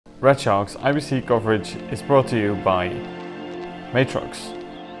RedShark's IBC coverage is brought to you by Matrox,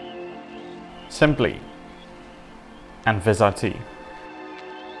 Simply, and VizRT.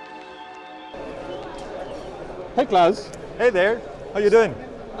 Hey Claus. Hey there, how you doing?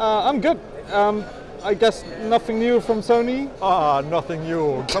 I'm good. I guess nothing new from Sony? Nothing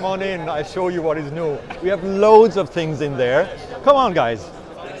new. Come on in, I'll show you what is new. We have loads of things in there. Come on guys.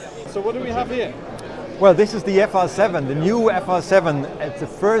 So what do we have here? Well, this is the FR7, the new FR7. It's the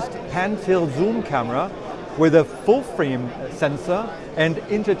first pan-tilt zoom camera with a full-frame sensor and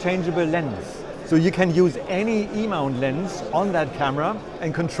interchangeable lens. So you can use any E-mount lens on that camera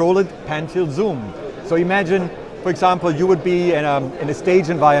and control it pan-tilt zoom. So imagine, for example, you would be in a stage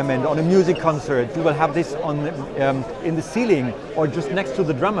environment, on a music concert. You will have this on in the ceiling or just next to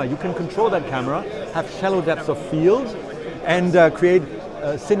the drummer. You can control that camera, have shallow depths of field, and create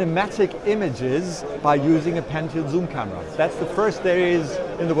cinematic images by using a pan-tilt zoom camera. That's the first there is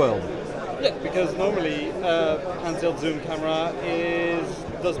in the world. Yeah, because normally pan-tilt zoom camera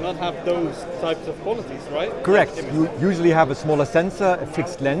does not have those types of qualities, right? Correct. You usually have a smaller sensor, a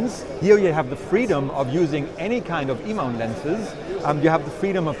fixed lens. Here you have the freedom of using any kind of E-mount lenses. You have the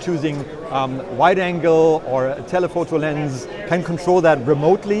freedom of choosing wide angle or a telephoto lens, can control that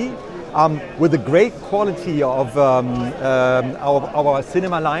remotely. With a great quality of our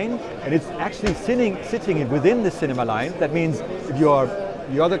cinema line, and it's actually sitting within the cinema line. That means if your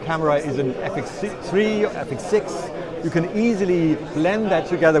other camera is an FX3 or FX6, you can easily blend that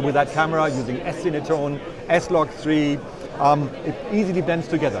together with that camera using S-Cinetone, S-Log3. It easily blends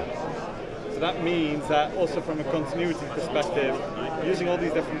together. So that means that also from a continuity perspective, using all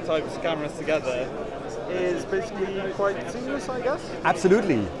these different types of cameras together is basically quite seamless, I guess?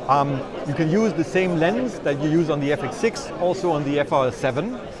 Absolutely. You can use the same lens that you use on the FX6, also on the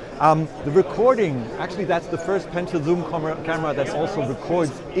FR7. The recording, actually that's the first pan-tilt zoom camera that also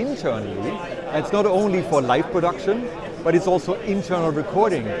records internally. It's not only for live production, but it's also internal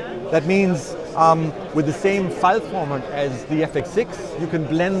recording. That means with the same file format as the FX6, you can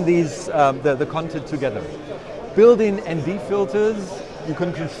blend these the content together. Built-in ND filters you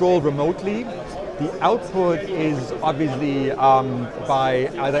can control remotely. The output is obviously by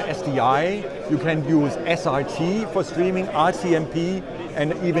either SDI, you can use SRT for streaming, RTMP,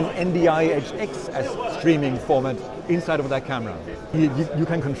 and even NDI-HX as streaming format inside of that camera. You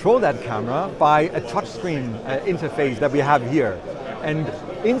can control that camera by a touchscreen interface that we have here. And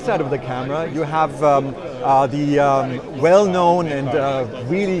inside of the camera you have the well-known and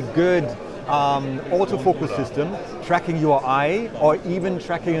really good autofocus system tracking your eye or even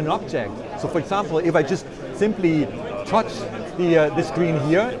tracking an object. So for example, if I just simply touch the screen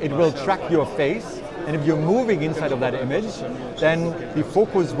here, it will track your face, and if you're moving inside of that image, then the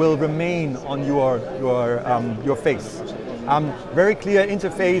focus will remain on your face. Very clear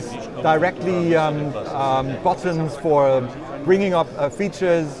interface, directly buttons for bringing up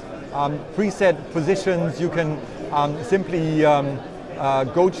features, preset positions you can simply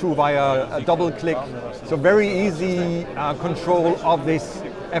go to via a double click. So very easy control of this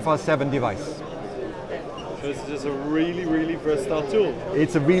FR7 device. So it's just a really, really versatile tool.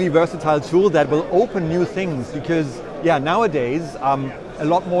 It's a really versatile tool that will open new things because, yeah, nowadays a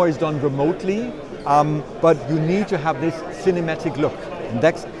lot more is done remotely, but you need to have this cinematic look. And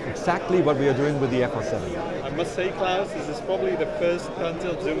that's exactly what we are doing with the FR7. I must say, Claus, this is probably the first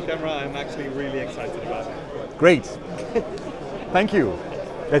pan-tilt zoom camera I'm actually really excited about. Great. Thank you.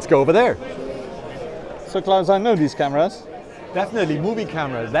 Let's go over there. So Claus, I know these cameras. Definitely movie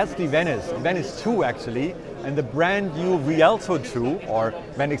cameras. That's the Venice 2 actually, and the brand new Rialto 2 or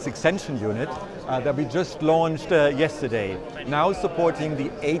Venice Expansion unit that we just launched yesterday. Now supporting the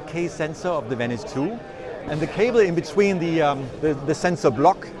 8K sensor of the Venice 2, and the cable in between the sensor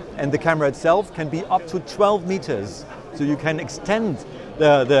block and the camera itself can be up to 12 meters. So you can extend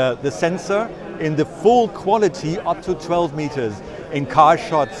the sensor in the full quality up to 12 meters in car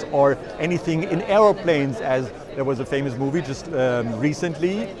shots or anything in aeroplanes, as there was a famous movie just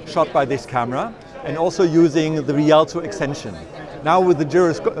recently shot by this camera, and also using the Rialto extension. Now with the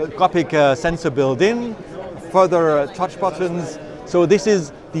gyroscopic sensor built in, further touch buttons. So this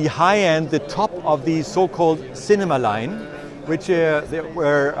is the high end, the top of the so-called cinema line, which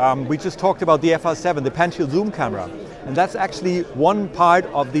we just talked about the FR7, the pan-tilt zoom camera. And that's actually one part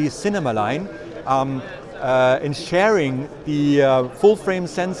of the cinema line, in sharing the full-frame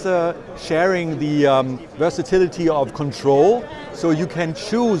sensor, sharing the versatility of control, so you can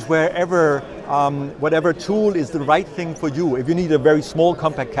choose wherever, whatever tool is the right thing for you. If you need a very small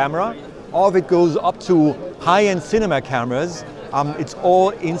compact camera, or if it goes up to high-end cinema cameras, it's all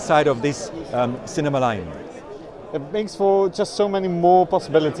inside of this cinema line. It makes for just so many more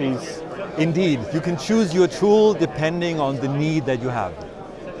possibilities. Indeed, you can choose your tool depending on the need that you have.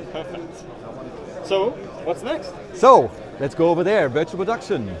 Perfect. So, what's next? So, let's go over there, virtual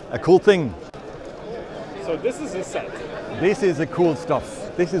production, a cool thing. So this is a set. This is a cool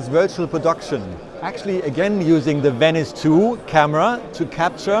stuff. This is virtual production. Actually, again, using the Venice 2 camera to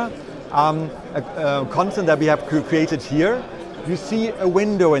capture content that we have created here. You see a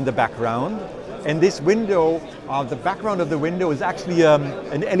window in the background, and this window, the background of the window is actually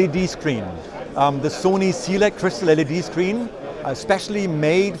an LED screen. The Sony Select Crystal LED screen, especially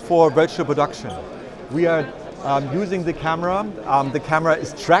made for virtual production. We are using the camera. The camera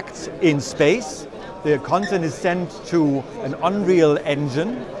is tracked in space. The content is sent to an Unreal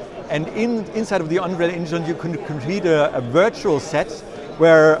Engine, and inside of the Unreal Engine you can complete a virtual set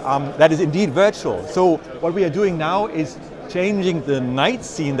where that is indeed virtual. So what we are doing now is changing the night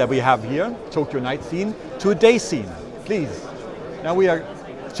scene that we have here, Tokyo night scene, to a day scene. Please. Now we are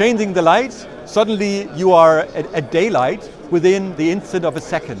changing the light. Suddenly you are at daylight within the instant of a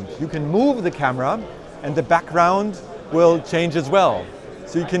second. You can move the camera and the background will change as well.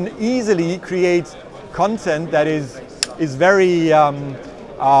 So you can easily create content that is very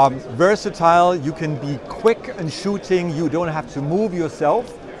versatile. You can be quick in shooting. You don't have to move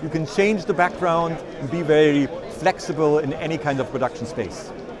yourself. You can change the background and be very flexible in any kind of production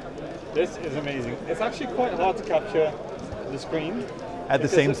space. This is amazing. It's actually quite hard to capture the screen at the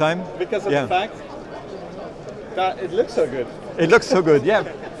same time because of the fact that it looks so good. It looks so good, yeah.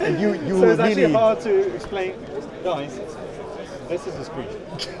 And you so it's really actually hard to explain, guys. This is the screen.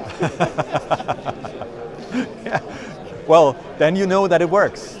 Yeah. Well, then you know that it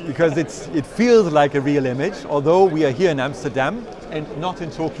works because it feels like a real image. Although we are here in Amsterdam and not in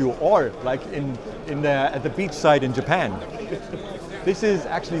Tokyo or like at the beachside in Japan. This is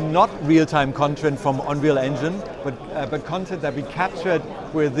actually not real-time content from Unreal Engine, but content that we captured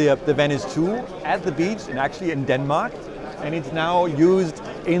with the Venice 2 at the beach and actually in Denmark. And it's now used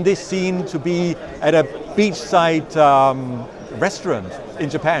in this scene to be at a beachside restaurant in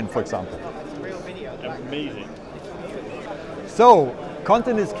Japan, for example. Amazing. So,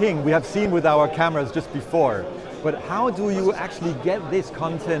 content is king, we have seen with our cameras just before. But how do you actually get this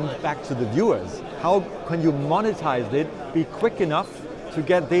content back to the viewers? How can you monetize it, be quick enough to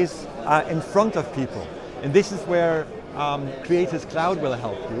get this in front of people? And this is where Creators Cloud will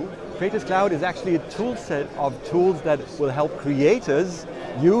help you. Creators Cloud is actually a tool set of tools that will help creators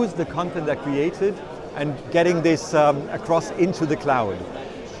use the content they created and getting this across into the cloud.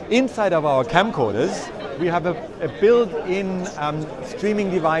 Inside of our camcorders, we have a built-in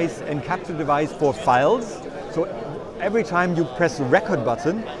streaming device and capture device for files. So every time you press the record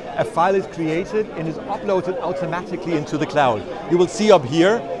button, a file is created and is uploaded automatically into the cloud. You will see up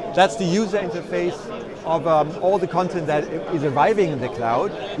here, that's the user interface of all the content that is arriving in the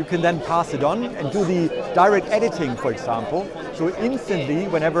cloud. You can then pass it on and do the direct editing, for example. So instantly,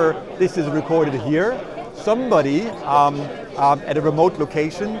 whenever this is recorded here, somebody at a remote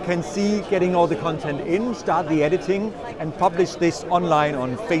location can see getting all the content in, start the editing, and publish this online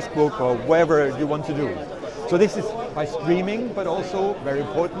on Facebook or wherever you want to do. So this is by streaming, but also very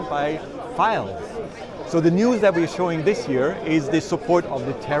important by files. So the news that we're showing this year is the support of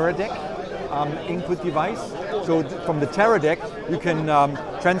the TerraDeck input device. So from the TerraDeck, you can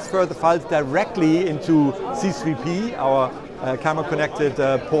transfer the files directly into C3P, our camera connected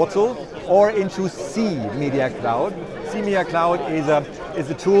portal, or into C Media Cloud. C Media Cloud is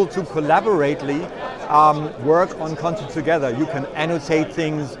a tool to collaboratively work on content together. You can annotate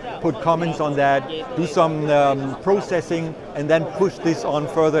things, put comments on that, do some processing, and then push this on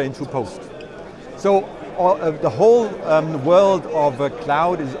further into post. So the whole world of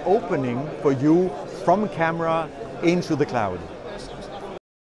cloud is opening for you from camera into the cloud.